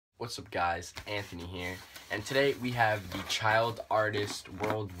What's up guys, Anthony here, and today we have the Child Artist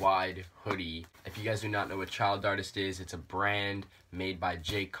Worldwide hoodie. If you guys do not know what Child Artist is, it's a brand made by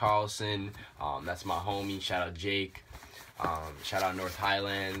Jake Carlson. That's my homie, shout out Jake, shout out North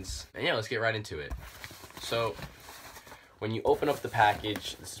Highlands, and yeah, let's get right into it. So, when you open up the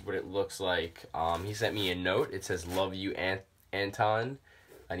package, this is what it looks like. He sent me a note, it says, "Love you, Anton,"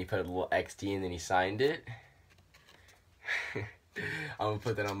 and he put a little XD and then he signed it. I'm gonna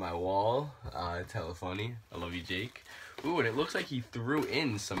put that on my wall. It's hella funny. I love you, Jake. Ooh, and it looks like he threw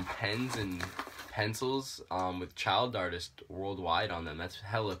in some pens and pencils with Child Artist Worldwide on them. That's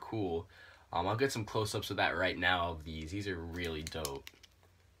hella cool. I'll get some close-ups of that right now of these. These are really dope.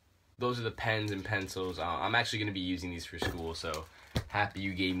 Those are the pens and pencils. I'm actually gonna be using these for school, so happy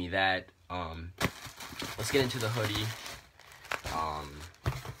you gave me that. Let's get into the hoodie.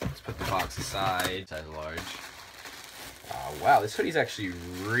 Let's put the box aside. Size large. Wow, this hoodie's actually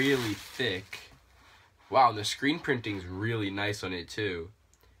really thick. Wow, and the screen printing's really nice on it too.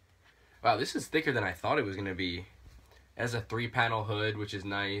 Wow, this is thicker than I thought it was gonna be. It has a 3-panel hood, which is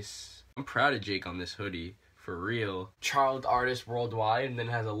nice. I'm proud of Jake on this hoodie, for real. Child Artist Worldwide, and then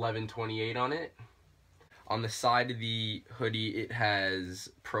it has 1128 on it. On the side of the hoodie, it has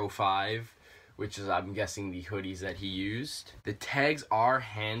Pro 5, which is, I'm guessing, the hoodies that he used. The tags are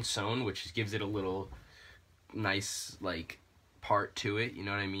hand sewn, which gives it a little nice like part to it, you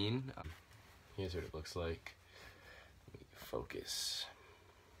know what I mean? Here's what it looks like. Let me focus.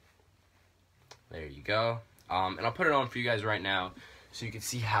 There you go. And I'll put it on for you guys right now so you can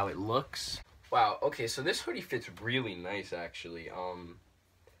see how it looks. Wow, okay, so this hoodie fits really nice actually.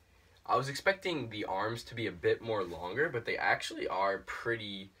 I was expecting the arms to be a bit more longer, but they actually are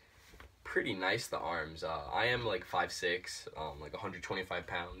pretty nice, the arms. I am like 5'6", like 125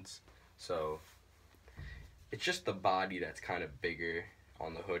 pounds, so it's just the body that's kind of bigger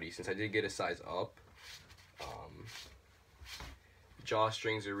on the hoodie, since I did get a size up.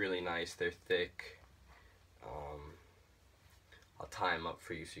 Drawstrings are really nice, they're thick. I'll tie them up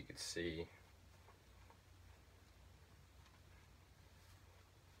for you so you can see.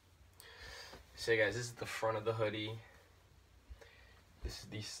 So guys, this is the front of the hoodie. This is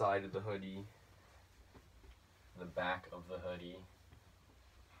the side of the hoodie. The back of the hoodie.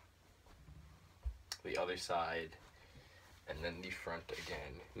 The other side, and then the front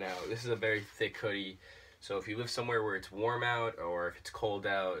again. Now, this is a very thick hoodie, so if you live somewhere where it's warm out or if it's cold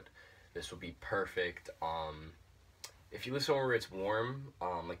out, this will be perfect. If you live somewhere where it's warm,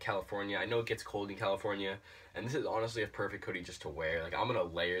 like California, I know it gets cold in California, and this is honestly a perfect hoodie just to wear. Like, I'm gonna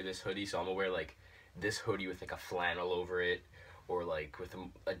layer this hoodie, so I'm gonna wear like this hoodie with like a flannel over it, or like with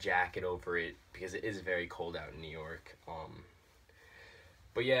a jacket over it, because it is very cold out in New York.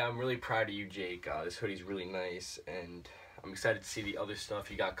 But yeah, I'm really proud of you, Jake. This hoodie's really nice, and I'm excited to see the other stuff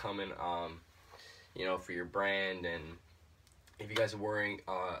you got coming, you know, for your brand. And if you guys are worrying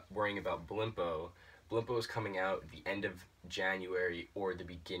about Blimpo is coming out the end of January or the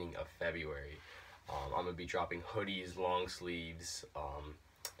beginning of February. I'm gonna be dropping hoodies, long sleeves,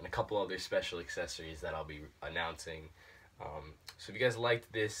 and a couple other special accessories that I'll be announcing. So if you guys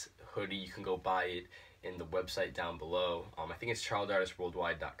liked this hoodie, you can go buy it in the website down below. I think it's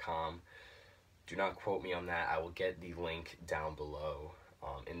childartistworldwide.com. Do not quote me on that. I will get the link down below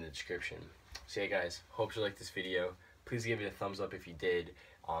in the description. So yeah guys, hope you liked this video. Please give it a thumbs up if you did.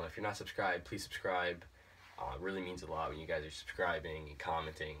 If you're not subscribed, please subscribe. It really means a lot when you guys are subscribing and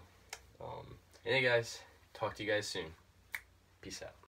commenting. And yeah guys, talk to you guys soon. Peace out.